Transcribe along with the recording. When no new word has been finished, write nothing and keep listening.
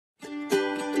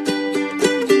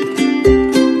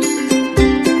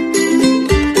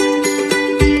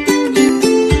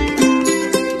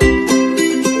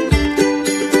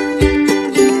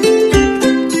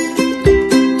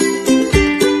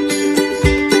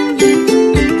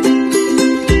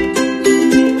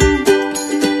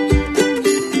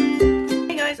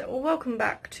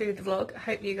back to the vlog. I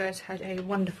hope you guys had a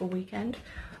wonderful weekend.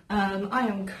 I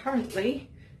am currently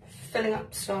filling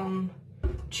up some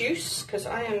juice because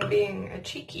I am being a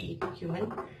cheeky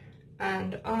human,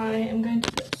 and I am going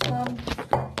to put some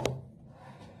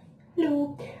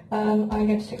I'm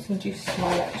going to take some juice to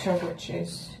my lecture, which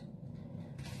is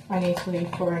I need to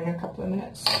leave for in a couple of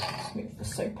minutes. Let's move the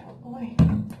soap out of the way.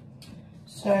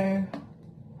 So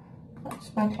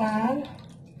that's my plan.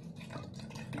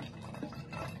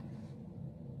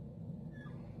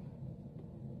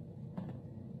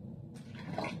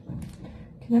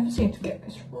 Can never seem to get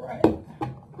this right.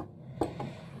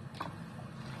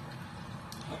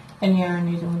 And yeah, I'm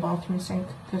using the bathroom sink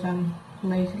because I'm a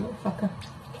lazy little fucker.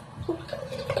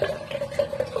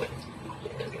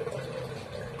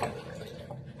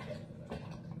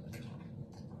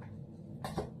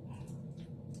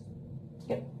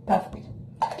 Yep, perfect.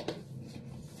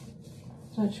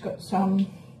 So I just got some.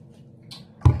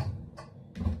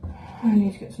 I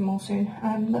need to get some more soon.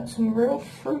 And that's some real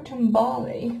fruit and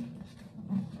barley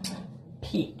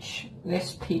peach.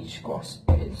 This peach squash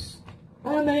is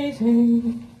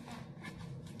amazing.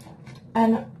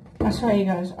 And I swear you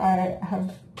guys, I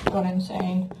have gone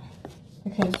insane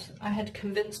because I had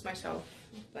convinced myself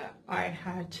that I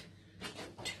had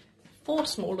 4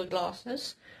 smaller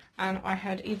glasses, and I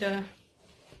had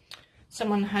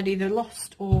someone had either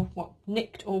lost or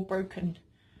nicked or broken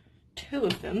 2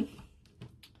 of them,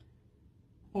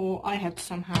 or I had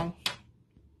somehow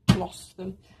lost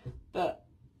them. But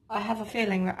I have a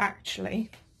feeling that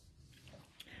actually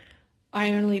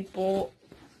I only bought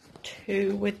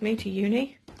 2 with me to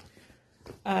uni.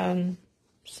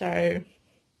 So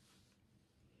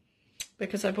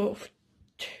because I bought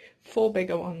 4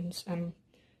 bigger ones and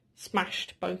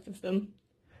smashed both of them,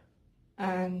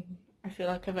 and I feel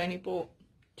like I've only bought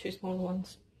 2 smaller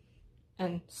ones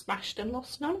and smashed and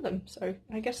lost none of them, so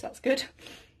I guess that's good.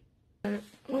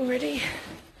 Already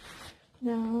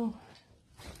now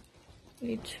I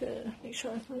need to make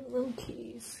sure I find the room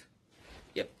keys.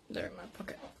 Yep, they're in my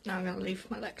pocket. Now I'm going to leave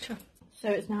for my lecture. So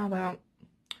it's now about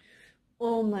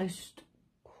almost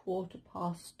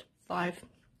 5:15.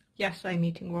 Yes, I'm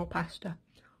eating raw pasta.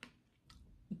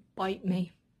 Bite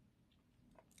me.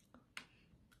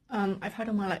 I've had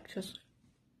all my lectures,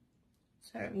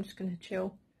 so I'm just going to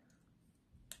chill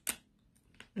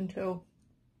until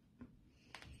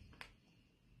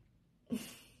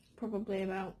probably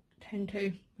about 10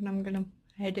 to, when I'm going to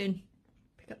head in,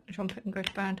 pick up the trumpet and go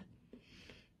to bed. I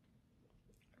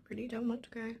really don't want to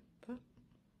go, but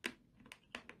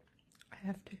I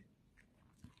have to.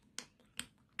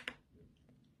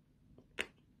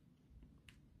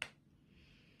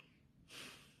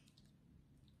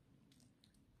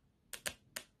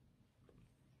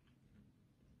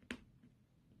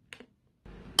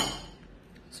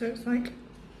 So it's like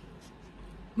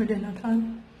my dinner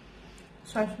time.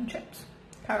 So some chips,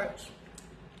 carrots,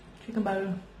 chicken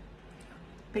bowl,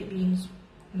 baked beans,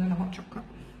 and then a hot chocolate.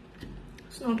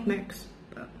 It's not a mix,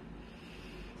 but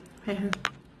hey ho.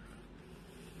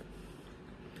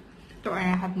 Don't worry,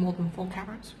 I had more than 4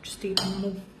 carrots, just eat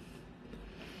them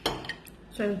all.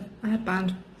 So I had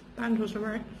band. Band was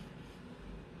alright.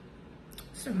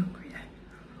 So hungry though.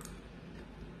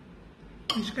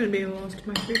 I'm just going to be able to ask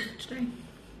my food for today.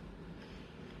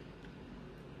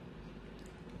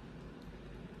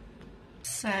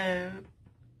 So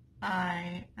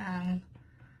I am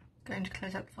going to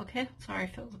close up the vlog here. Sorry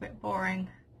if it was a bit boring,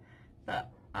 but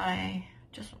I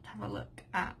just want to have a look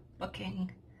at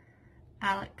booking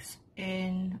Alex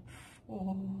in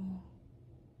for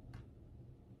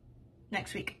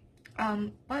next week.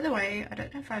 By the way, I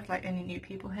don't know if I have like any new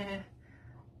people here,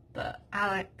 but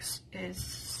Alex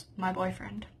is my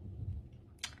boyfriend.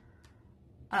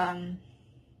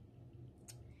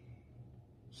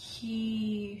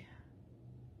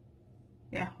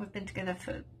 Yeah, we've been together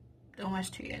for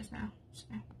almost 2 years now, so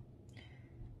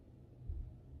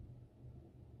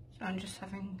I'm just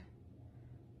having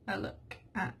a look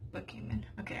at booking him in.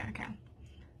 Okay, I can,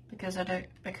 because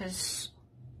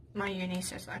my uni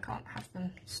says I can't have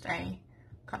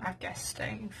guests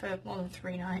staying for more than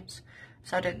 3 nights,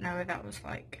 so I didn't know if that was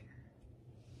like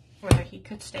whether he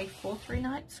could stay for 3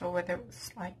 nights or whether it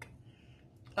was like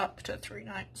up to 3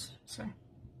 nights, so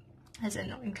as in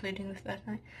not including the 3rd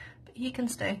night, but he can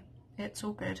stay, it's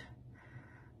all good.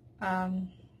 So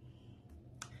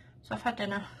I've had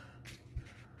dinner,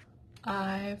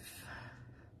 I've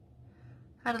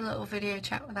had a little video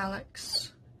chat with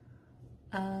Alex,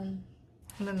 I'm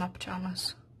in my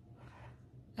pyjamas,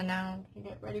 and now I'm gonna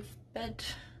get ready for bed.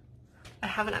 I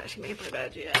haven't actually made my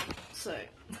bed yet, so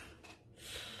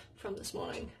from this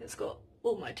morning it's got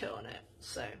all my toe on it,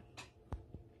 so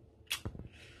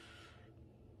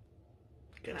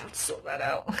gonna have to sort that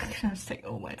out. I'm gonna have to take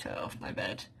all my toy off my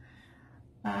bed.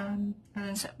 And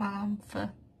then set my alarm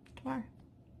for tomorrow.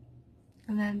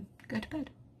 And then go to bed.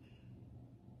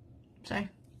 So,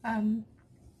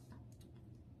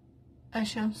 I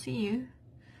shall see you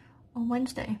on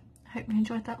Wednesday. I hope you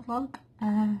enjoyed that vlog,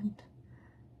 and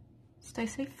stay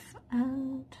safe,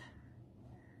 and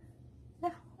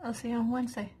yeah, I'll see you on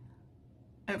Wednesday.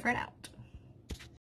 Over and out.